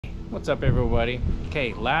What's up, everybody?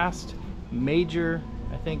 Okay, last major,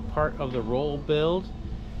 I think, part of the roll build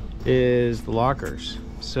is the lockers.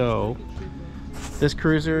 So this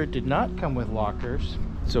cruiser did not come with lockers,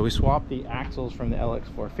 so we swapped the axles from the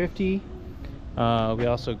LX450. We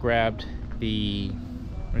also grabbed the,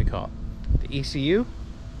 what do you call it, the ECU,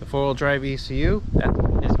 the four-wheel drive ECU. That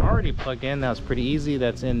is already plugged in. That's pretty easy.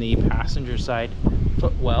 That's in the passenger side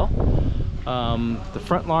footwell. The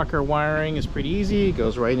front locker wiring is pretty easy. It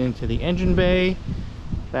goes right into the engine bay.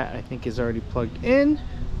 That, I think, is already plugged in,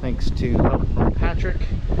 thanks to help from Patrick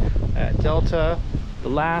at Delta. The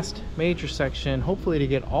last major section, hopefully to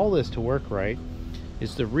get all this to work right,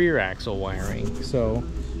 is the rear axle wiring. So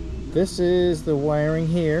this is the wiring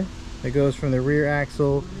here that goes from the rear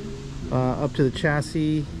axle up to the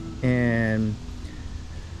chassis and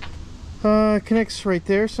connects right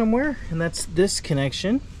there somewhere, and that's this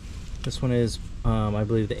connection. This one is I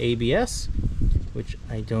believe the ABS, which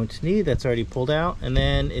I don't need. That's already pulled out. And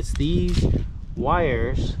then it's these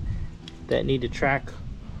wires that need to track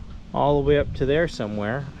all the way up to there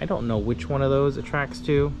somewhere. I don't know which one of those it tracks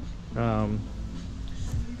to.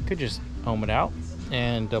 Could just ohm it out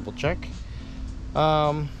and double check.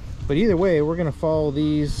 But either way, we're gonna follow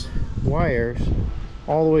these wires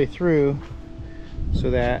all the way through so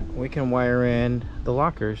that we can wire in the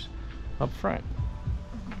lockers up front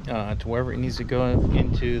to wherever it needs to go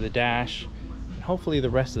into the dash. And hopefully the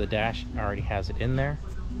rest of the dash already has it in there.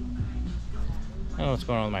 I don't know what's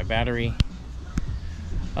going on with my battery.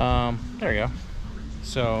 There we go.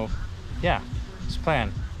 So yeah, this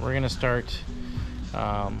plan, we're gonna start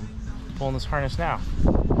pulling this harness now.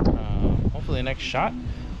 Hopefully the next shot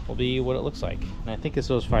will be what it looks like. And I think it's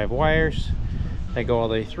those 5 wires that go all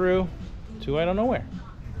the way through to I don't know where.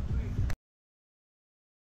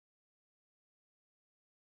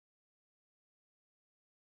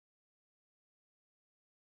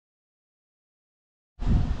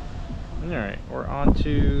 Alright, we're on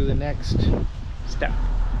to the next step.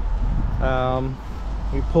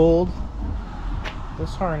 We pulled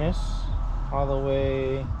this harness all the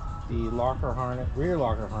way, the locker harness, rear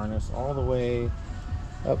locker harness, all the way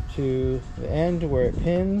up to the end where it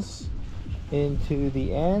pins into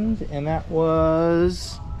the end, and that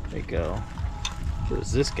was, there you go, it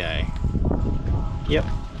was this guy. Yep,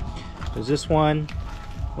 it was this one,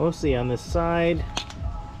 mostly on this side.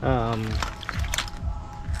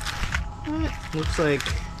 Looks like,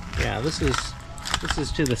 yeah, this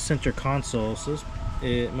is to the center console, so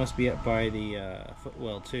it must be up by the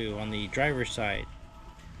footwell too on the driver's side.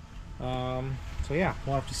 So yeah,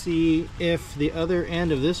 we'll have to see if the other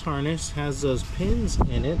end of this harness has those pins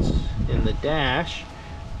in it in the dash,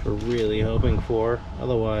 which we're really hoping for.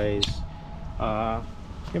 Otherwise it's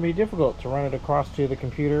gonna be difficult to run it across to the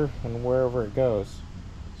computer and wherever it goes.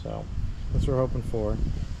 So that's what we're hoping for.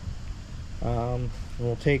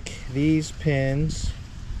 We'll take these pins,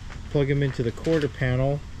 plug them into the quarter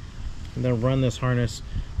panel, and then run this harness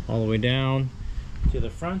all the way down to the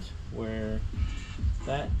front where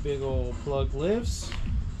that big old plug lives.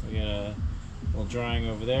 We got a little drawing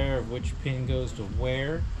over there of which pin goes to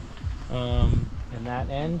where in that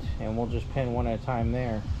end, and we'll just pin one at a time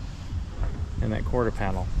there in that quarter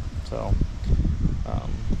panel. So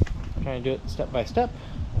I'm trying to do it step by step.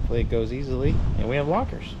 Hopefully it goes easily, and we have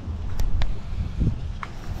lockers.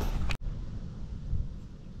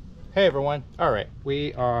 Hey everyone, all right,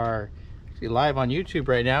 we are live on YouTube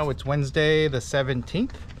right now. It's Wednesday the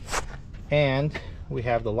 17th, and we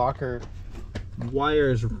have the locker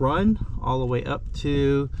wires run all the way up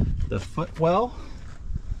to the footwell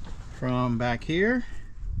from back here.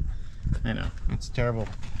 I know, it's terrible,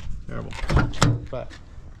 but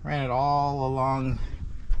ran it all along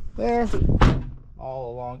there,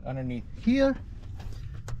 all along underneath here,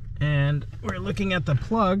 and we're looking at the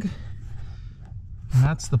plug. And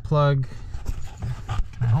that's the plug. Can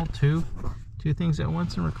I hold two things at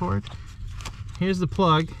once and record? Here's the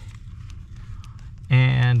plug,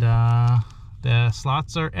 and the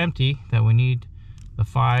slots are empty that we need the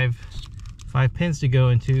five pins to go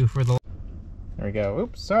into for the. There we go.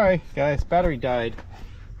 Oops, sorry guys, battery died.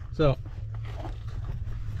 So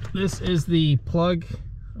this is the plug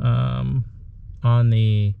on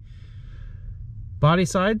the body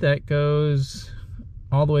side that goes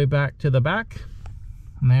all the way back to the back.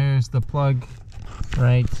 And there's the plug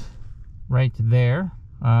right there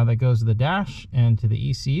that goes to the dash and to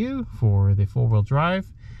the ECU for the four-wheel drive.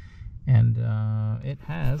 And it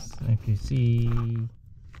has, if you see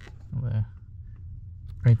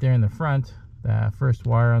right there in the front, the first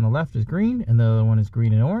wire on the left is green and the other one is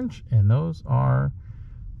green and orange, and those are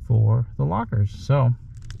for the lockers. So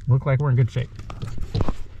look like we're in good shape.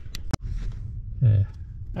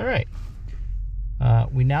 All right.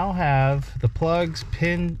 We now have the plugs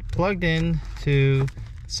plugged in to the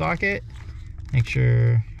socket. Make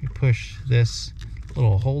sure you push this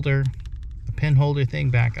little holder, the pin holder thing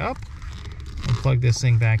back up, and plug this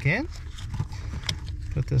thing back in.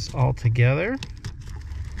 Put this all together.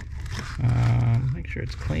 Make sure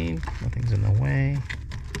it's clean, nothing's in the way.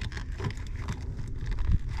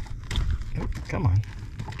 Oh, come on,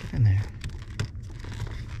 get in there.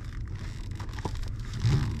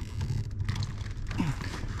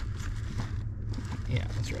 Yeah,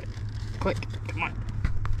 that's right. Click, come on.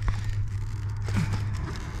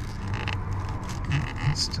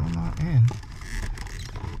 It's still not in.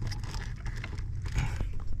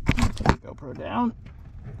 GoPro down.